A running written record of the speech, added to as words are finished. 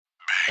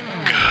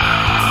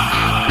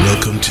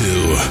Welcome to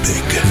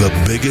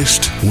The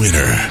Biggest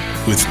Winner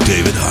with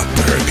David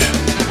Hochberg.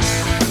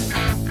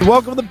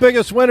 Welcome to the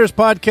Biggest Winners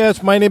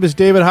podcast. My name is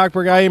David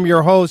Hochberg. I am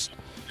your host,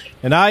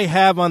 and I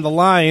have on the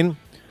line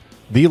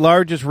the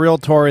largest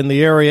realtor in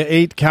the area,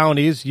 8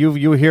 counties. You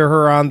hear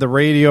her on the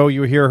radio.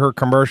 You hear her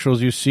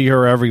commercials. You see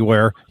her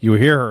everywhere. You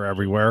hear her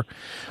everywhere.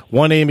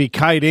 One Amy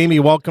Kite. Amy,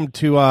 welcome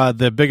to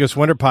the Biggest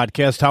Winner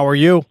podcast. How are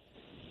you?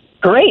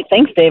 Great.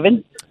 Thanks,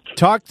 David.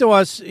 Talk to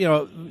us,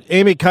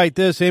 Amy Kite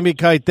this, Amy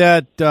Kite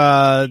that,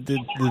 the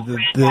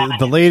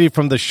lady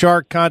from the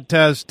Shark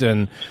Contest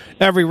and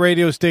every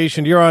radio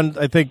station. You're on,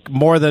 I think,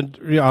 more than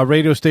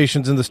radio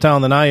stations in this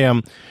town than I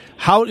am.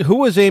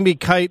 Who is Amy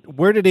Kite?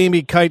 Where did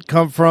Amy Kite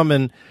come from?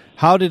 And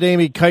how did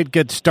Amy Kite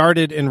get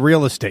started in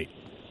real estate?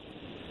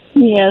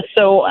 Yeah,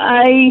 so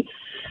I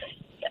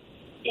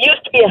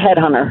used to be a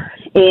headhunter.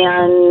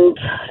 And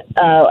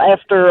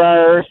after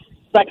our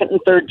second and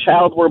third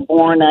child were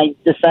born, I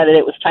decided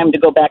it was time to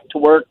go back to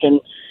work.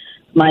 And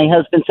my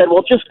husband said,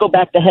 well, just go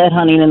back to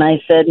headhunting. And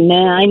I said,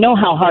 nah, I know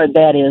how hard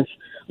that is.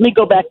 Let me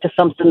go back to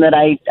something that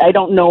I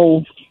don't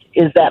know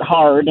is that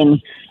hard.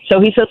 And so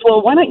he says,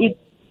 well, why don't you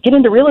get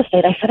into real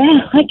estate? I said,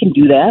 I can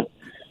do that.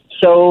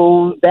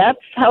 So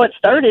that's how it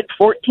started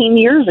 14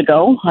 years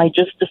ago. I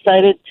just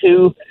decided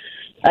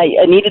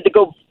I needed to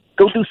go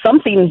do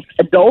something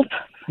adult.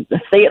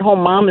 A stay-at-home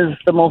mom is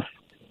the most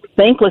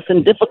thankless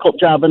and difficult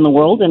job in the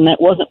world, and that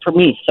wasn't for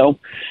me. So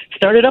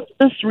started up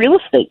this real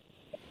estate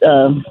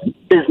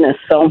business.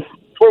 So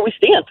that's where we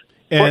stand.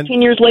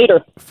 14 years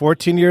later.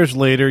 14 years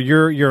later,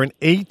 you're in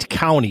 8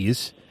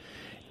 counties,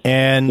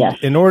 and yes.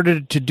 In order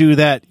to do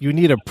that, you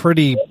need a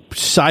pretty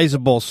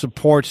sizable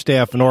support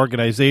staff and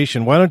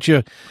organization. Why don't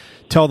you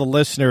tell the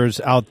listeners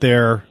out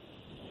there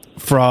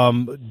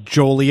from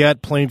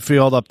Joliet,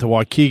 Plainfield, up to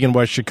Waukegan,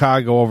 West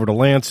Chicago, over to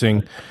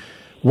Lansing,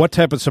 what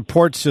type of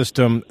support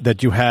system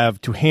that you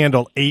have to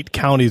handle 8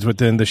 counties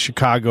within the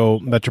Chicago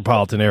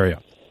metropolitan area?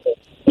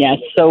 Yes,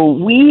 so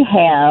we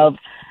have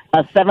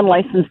 7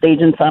 licensed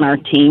agents on our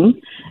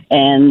team,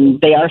 and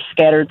they are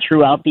scattered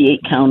throughout the 8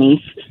 counties.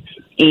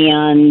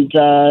 And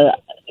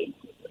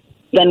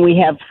then we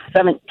have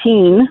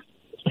 17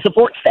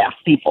 support staff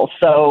people.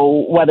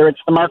 So whether it's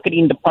the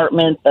marketing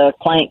department, the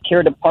client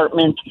care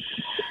department,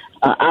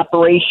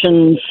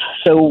 operations.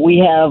 So we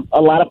have a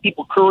lot of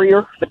people,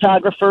 courier,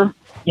 photographer,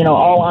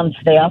 all on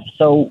staff.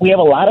 So we have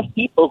a lot of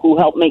people who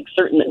help make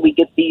certain that we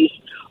get these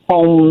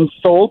homes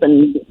sold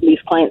and these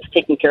clients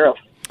taken care of.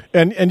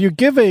 And you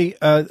give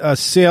a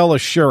sale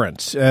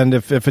assurance, and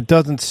if it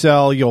doesn't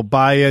sell, you'll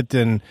buy it,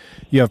 and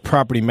you have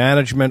property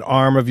management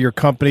arm of your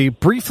company.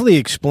 Briefly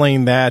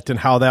explain that and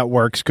how that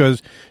works,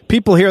 because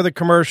people hear the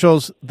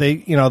commercials, they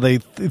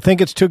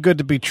think it's too good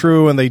to be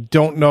true, and they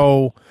don't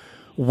know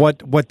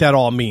what that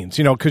all means,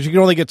 because you can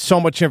only get so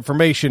much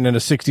information in a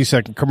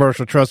 60-second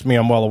commercial. Trust me,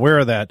 I'm well aware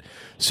of that.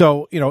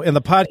 So, in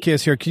the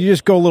podcast here, can you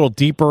just go a little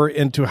deeper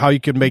into how you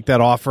could make that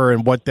offer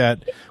and what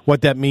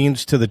that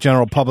means to the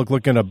general public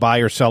looking to buy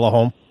or sell a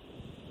home?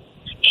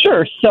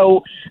 Sure.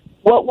 So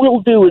what we'll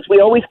do is we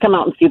always come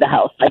out and see the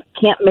house. I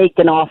can't make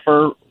an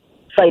offer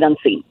sight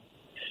unseen.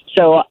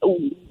 So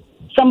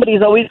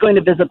somebody's always going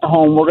to visit the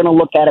home. We're going to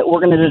look at it. We're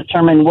going to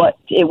determine what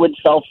it would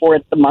sell for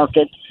at the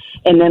market.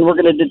 And then we're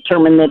going to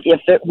determine that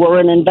if it were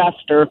an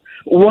investor,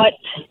 what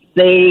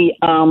they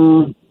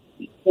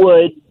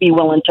would be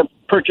willing to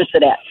purchase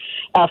it at.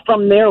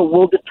 From there,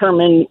 we'll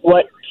determine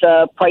what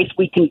price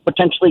we can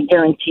potentially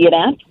guarantee it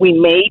at. We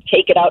may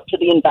take it out to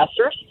the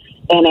investors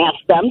and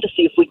ask them to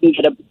see if we can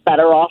get a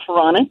better offer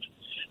on it.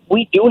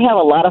 We do have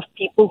a lot of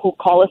people who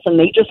call us and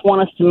they just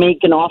want us to make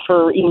an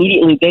offer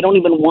immediately. They don't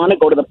even want to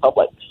go to the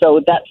public. So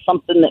that's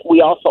something that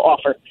we also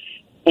offer.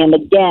 And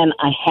again,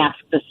 I have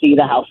to see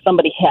the house.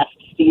 Somebody has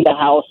to see the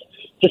house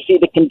to see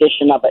the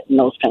condition of it and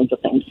those kinds of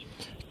things.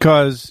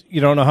 Because you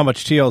don't know how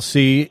much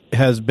TLC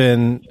has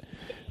been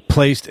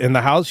placed in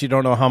the house. You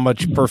don't know how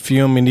much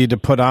perfume you need to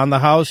put on the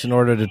house in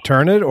order to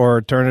turn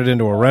it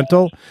into a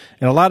rental.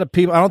 And a lot of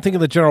people, I don't think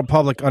the general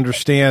public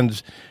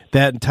understands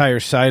that entire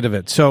side of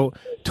it. So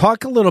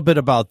talk a little bit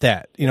about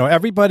that.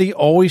 Everybody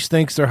always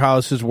thinks their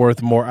house is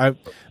worth more.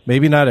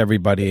 Maybe not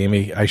everybody,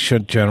 Amy. I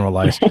shouldn't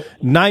generalize.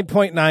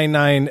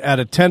 9.99 out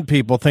of 10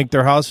 people think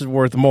their house is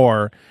worth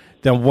more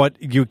than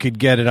what you could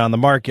get it on the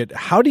market.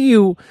 How do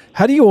you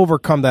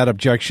overcome that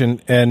objection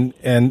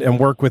and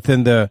work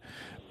within the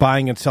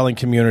buying and selling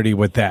community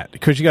with that?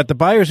 Because you got the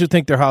buyers who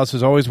think their house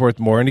is always worth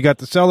more, and you got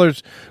the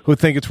sellers who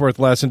think it's worth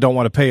less and don't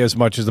want to pay as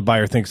much as the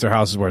buyer thinks their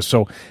house is worth.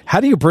 So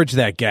how do you bridge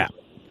that gap?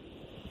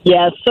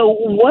 Yeah, so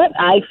what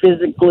I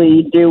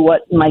physically do,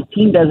 what my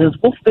team does, is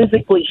we'll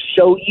physically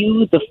show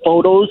you the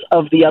photos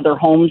of the other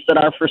homes that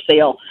are for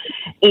sale.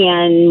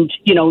 And,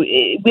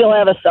 we'll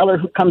have a seller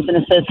who comes in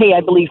and says, hey, I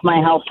believe my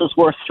house is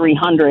worth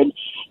 $300,000.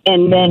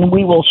 And then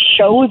we will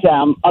show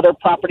them other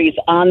properties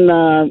on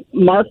the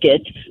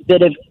market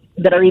that have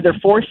that are either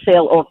for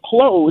sale or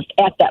closed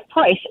at that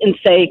price and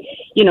say,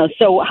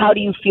 so how do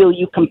you feel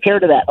you compare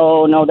to that?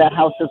 Oh, no, that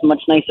house is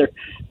much nicer.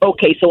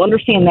 Okay, so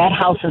understand that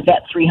house is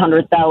at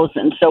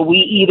 $300,000. So we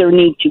either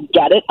need to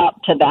get it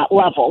up to that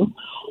level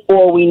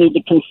or we need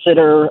to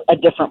consider a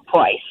different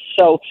price.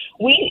 So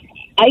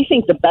I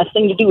think the best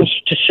thing to do is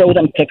to show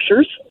them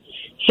pictures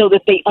so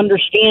that they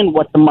understand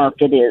what the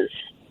market is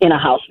in a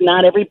house.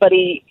 Not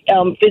everybody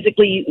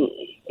physically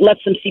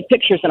lets them see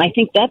pictures, and I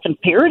think that's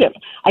imperative.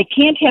 I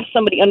can't have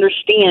somebody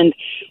understand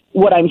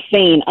what I'm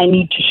saying. I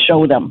need to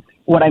show them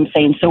what I'm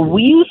saying. So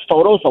we use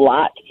photos a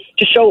lot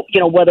to show,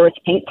 whether it's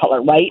paint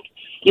color, right?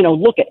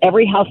 Look at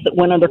every house that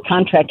went under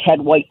contract had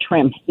white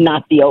trim,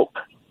 not the oak.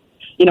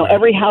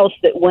 Every house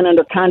that went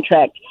under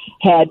contract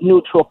had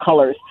neutral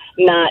colors,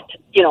 not,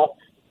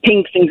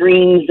 pinks and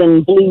greens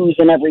and blues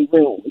in every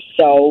room.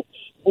 So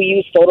we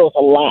use photos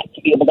a lot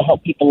to be able to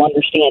help people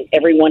understand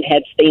everyone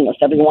had stainless,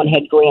 everyone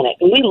had granite.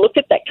 And we look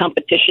at that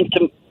competition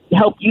to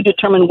help you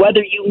determine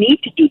whether you need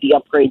to do the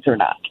upgrades or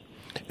not.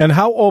 And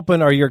how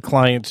open are your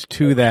clients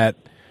to that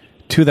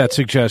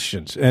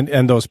suggestions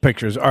and those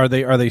pictures? Are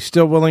they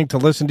still willing to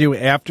listen to you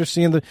after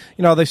seeing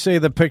they say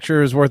the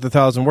picture is worth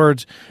 1,000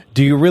 words.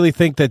 Do you really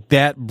think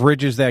that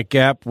bridges that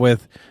gap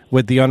with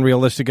the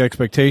unrealistic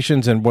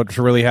expectations and what's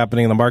really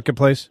happening in the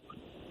marketplace?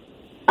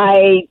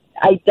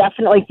 I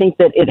definitely think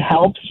that it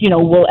helps.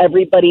 Will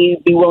everybody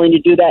be willing to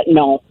do that?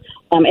 No.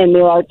 And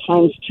there are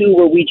times, too,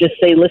 where we just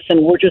say,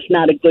 listen, we're just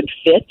not a good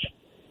fit.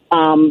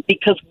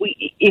 Because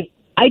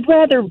I'd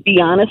rather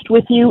be honest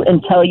with you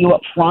and tell you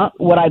up front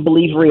what I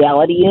believe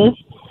reality is.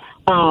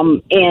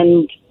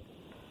 And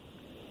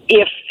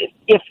if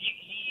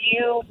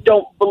you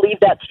don't believe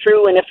that's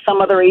true, and if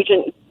some other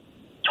agent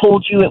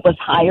told you it was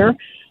higher,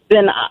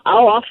 then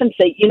I'll often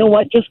say, you know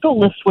what, just go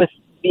list with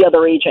the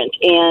other agent.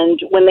 And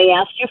when they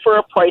ask you for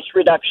a price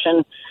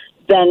reduction,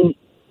 then,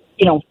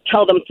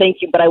 tell them thank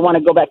you, but I want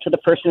to go back to the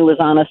person who was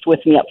honest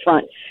with me up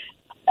front.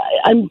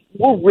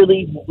 We're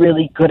really,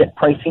 really good at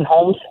pricing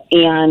homes.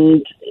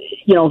 And,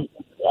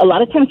 a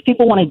lot of times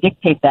people want to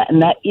dictate that,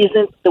 and that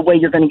isn't the way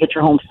you're going to get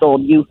your home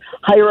sold. You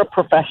hire a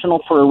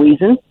professional for a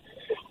reason,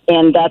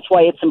 and that's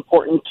why it's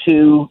important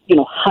to,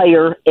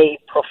 hire a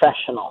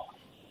professional.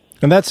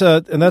 And that's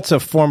a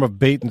form of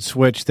bait and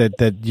switch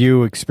that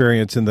you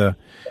experience in the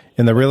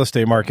real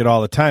estate market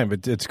all the time.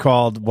 It's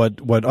called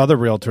what other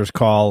realtors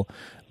call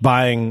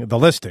buying the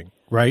listing,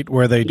 right?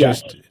 Where they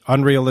just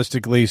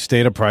unrealistically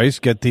state a price,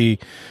 get the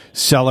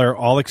seller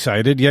all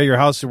excited. Yeah, your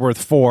house is worth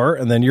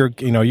 $4,000, and then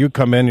you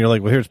come in and you're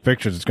like, well, here's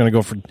pictures. It's going to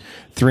go for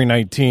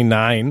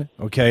 $319,900,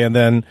 okay? And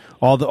then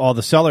all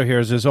the seller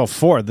hears is,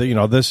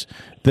 $4,000.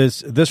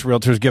 This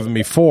realtor's giving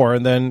me $4,000,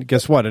 and then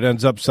guess what? It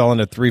ends up selling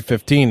at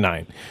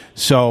 $315,900.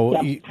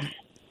 So. Yeah.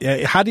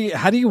 How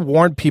do you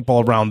warn people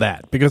around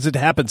that? Because it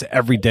happens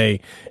every day,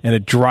 and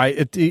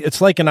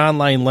it's like an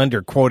online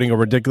lender quoting a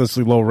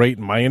ridiculously low rate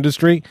in my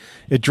industry.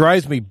 It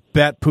drives me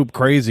bat poop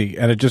crazy,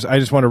 and I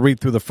just want to read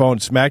through the phone,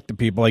 smack the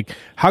people. Like,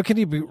 how can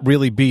you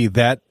really be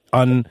that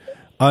I don't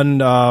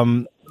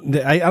want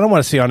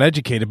to say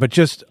uneducated, but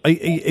just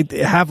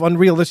have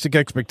unrealistic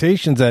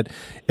expectations that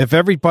if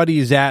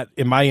everybody's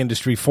in my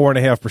industry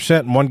 4.5%,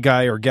 and one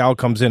guy or gal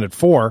comes in at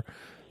 4%.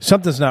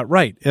 Something's not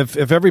right. If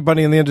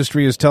everybody in the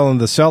industry is telling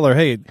the seller,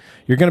 hey,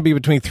 you're going to be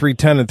between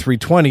 310 and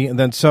 320, and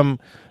then some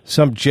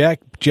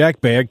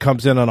jackbag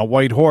comes in on a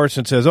white horse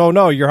and says, oh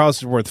no, your house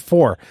is worth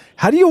 $4,000.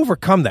 How do you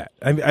overcome that?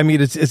 I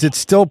mean, is it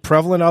still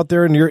prevalent out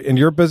there in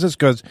your business?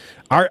 Because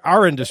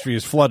our industry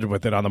is flooded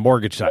with it on the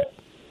mortgage side.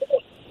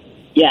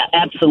 Yeah,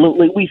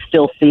 absolutely. We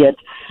still see it.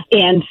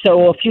 And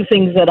so a few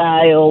things that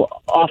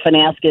I'll often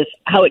ask is,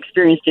 how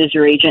experienced is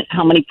your agent?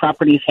 How many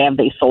properties have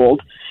they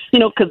sold?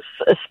 Because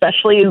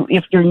especially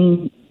if you're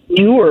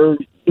newer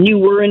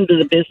into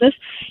the business,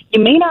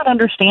 you may not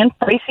understand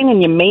pricing,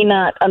 and you may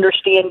not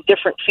understand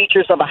different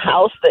features of a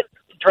house that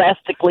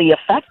drastically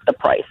affect the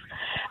price.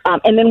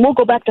 And then we'll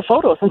go back to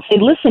photos and say,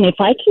 listen, if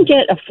I can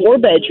get a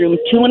 4-bedroom,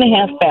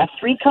 2.5 bath,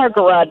 3-car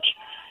garage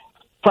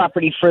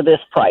property for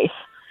this price,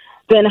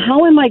 then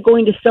how am I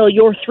going to sell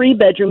your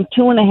 3-bedroom,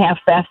 2.5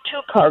 bath,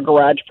 2-car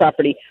garage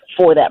property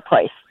for that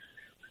price?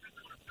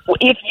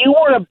 If you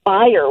were a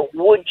buyer,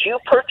 would you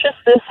purchase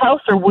this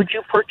house, or would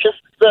you purchase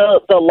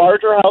the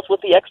larger house with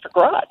the extra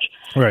garage?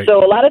 Right.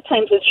 So a lot of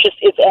times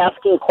it's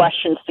asking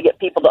questions to get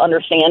people to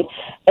understand.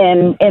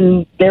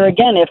 And there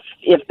again,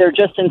 if they're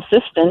just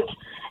insistent,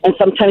 and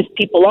sometimes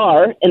people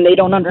are, and they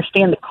don't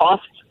understand the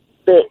cost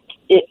that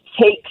it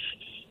takes,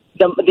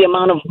 the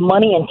amount of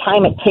money and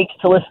time it takes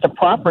to list a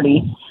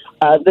property,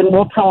 then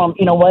we'll tell them,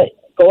 you know what,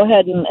 go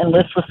ahead and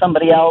list with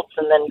somebody else,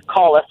 and then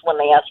call us when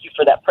they ask you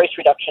for that price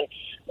reduction.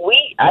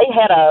 I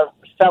had a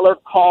seller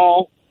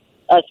call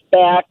us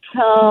back,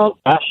 a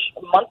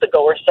month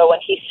ago or so,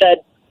 and he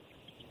said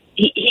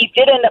he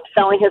did end up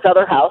selling his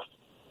other house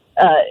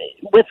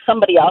with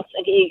somebody else,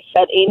 and he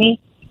said, Amy,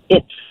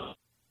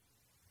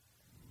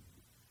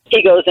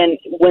 he goes, and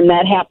when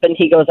that happened,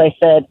 he goes, I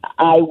said,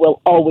 I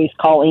will always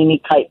call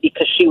Amy Kite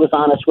because she was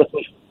honest with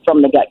me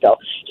from the get-go.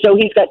 So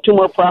he's got 2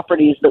 more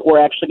properties that we're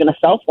actually going to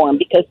sell for him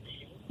because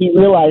he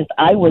realized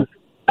I was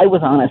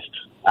honest.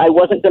 I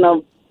wasn't going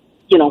to,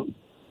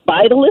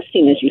 buy the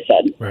listing, as you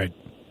said. Right.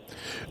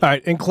 All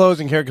right, in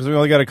closing here, because we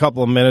only got a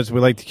couple of minutes, we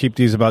like to keep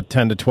these about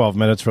 10 to 12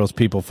 minutes for those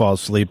people fall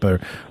asleep or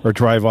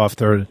drive off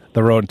the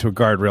road into a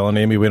guardrail. And,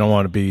 Amy, we don't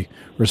want to be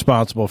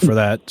responsible for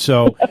that.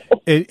 So,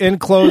 in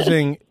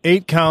closing,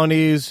 8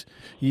 counties,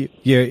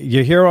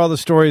 you hear all the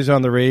stories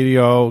on the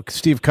radio.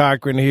 Steve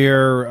Cochran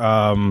here,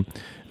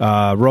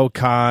 Ro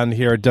Khan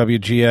here at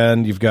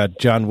WGN. You've got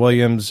John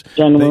Williams.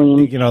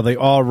 They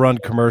all run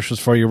commercials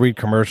for you, read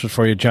commercials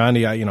for you.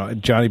 Johnny,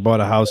 Johnny bought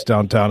a house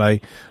downtown,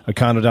 a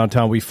condo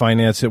downtown. We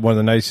financed it. One of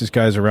the nicest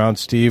guys around.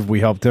 Steve,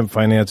 we helped him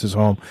finance his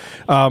home.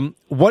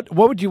 What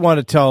would you want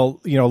to tell,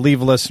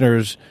 leave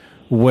listeners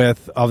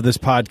with of this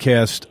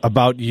podcast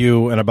about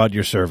you and about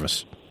your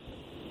service?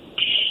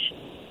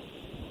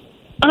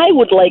 I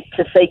would like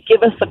to say,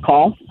 give us a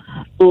call.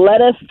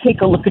 Let us take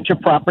a look at your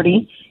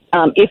property.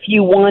 If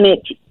you want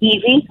it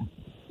easy,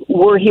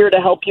 we're here to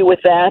help you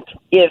with that.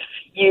 If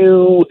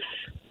you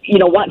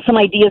want some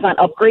ideas on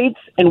upgrades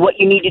and what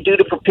you need to do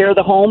to prepare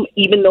the home,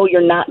 even though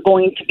you're not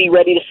going to be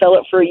ready to sell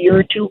it for a year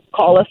or two,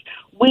 call us.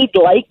 We'd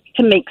like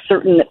to make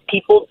certain that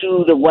people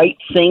do the right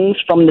things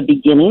from the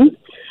beginning.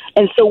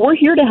 And so we're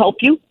here to help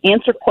you,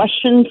 answer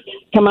questions,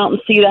 come out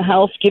and see the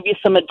house, give you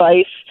some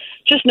advice.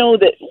 Just know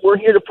that we're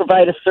here to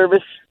provide a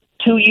service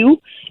to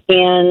you,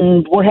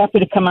 and we're happy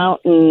to come out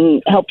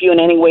and help you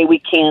in any way we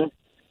can.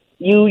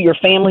 You, your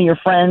family, your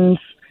friends,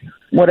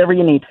 whatever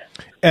you need.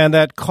 And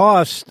that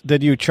cost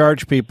that you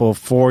charge people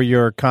for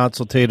your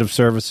consultative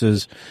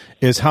services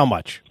is how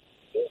much?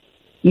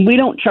 We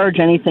don't charge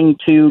anything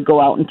to go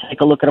out and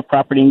take a look at a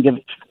property and give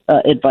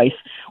advice.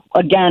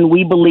 Again,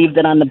 we believe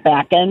that on the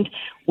back end,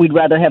 we'd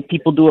rather have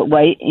people do it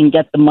right and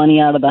get the money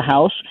out of the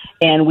house.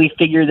 And we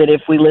figure that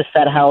if we list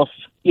that house,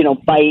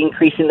 by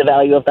increasing the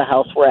value of the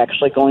house, we're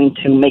actually going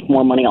to make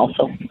more money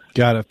also.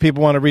 Got it. If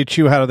people want to reach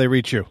you, how do they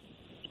reach you?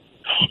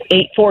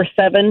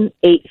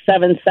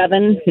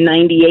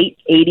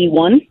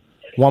 847-877-9881.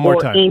 One more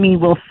time. Amy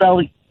will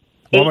sell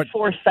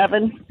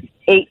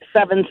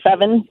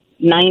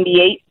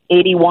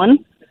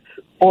 847-877-9881.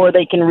 Or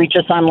they can reach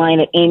us online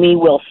at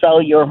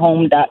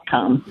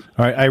amywillsellyourhome.com.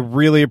 All right. I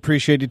really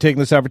appreciate you taking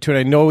this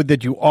opportunity. I know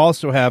that you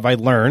also have, I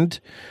learned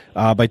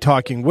by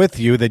talking with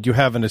you, that you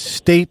have an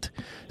estate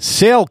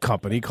sale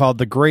company called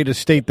The Great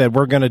Estate that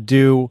we're going to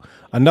do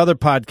another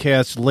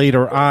podcast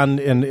later on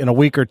in a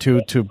week or two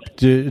to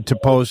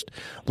post.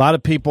 A lot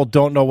of people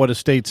don't know what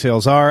estate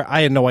sales are.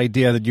 I had no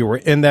idea that you were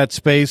in that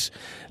space.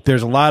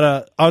 There's a lot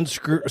of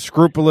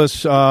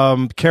unscrupulous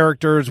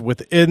characters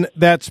within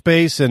that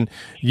space, and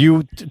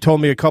you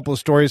told me a couple of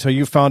stories how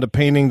you found a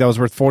painting that was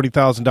worth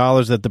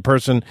 $40,000 that the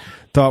person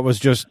thought was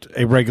just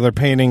a regular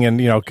painting,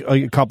 and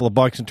a couple of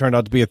bucks, and turned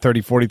out to be a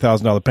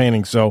 $30,000-$40,000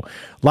 painting. So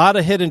a lot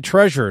of hidden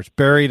treasures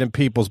buried in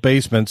people's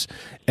basements,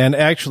 and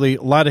actually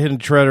a lot of hidden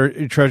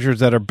treasures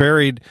that are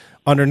buried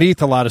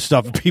underneath a lot of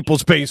stuff in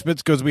people's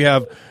basements, because we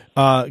have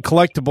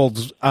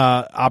collectibles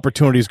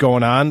opportunities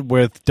going on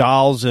with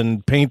dolls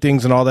and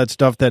paintings and all that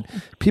stuff that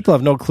people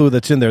have no clue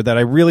that's in there, that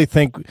I really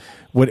think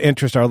would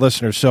interest our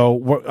listeners. So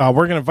we're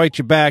going to invite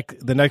you back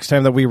the next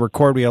time that we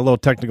record. We had a little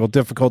technical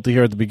difficulty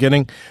here at the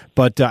beginning,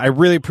 but I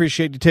really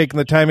appreciate you taking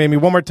the time, Amy.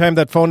 One more time,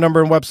 that phone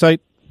number and website.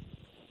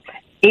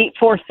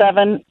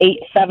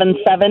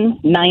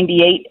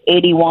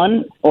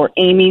 847-877-9881 or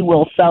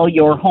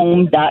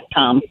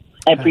amywillsellyourhome.com.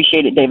 I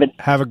appreciate it, David.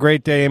 Have a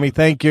great day, Amy.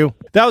 Thank you.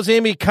 That was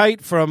Amy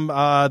Kite from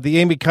the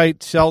Amy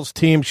Kite Sales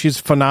team. She's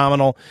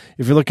phenomenal.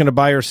 If you're looking to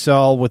buy or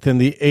sell within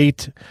the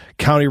 8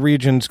 county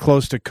regions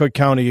close to Cook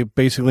County,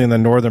 basically in the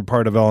northern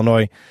part of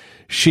Illinois,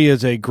 she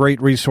is a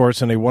great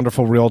resource and a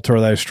wonderful realtor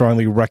that I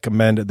strongly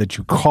recommend that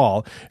you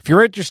call. If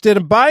you're interested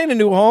in buying a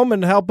new home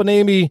and helping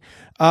Amy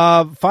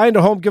find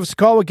a home, give us a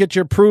call. We'll get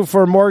you approved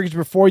for a mortgage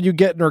before you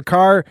get in her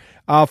car.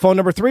 Phone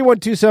number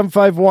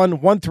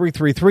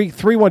 312-751-1333,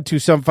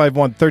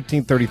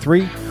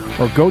 312-751-1333,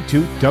 or go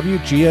to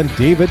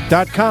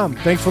WGNDavid.com.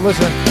 Thanks for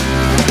listening.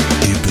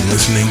 You've been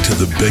listening to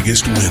The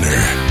Biggest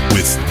Winner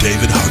with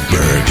David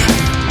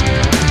Hochberg.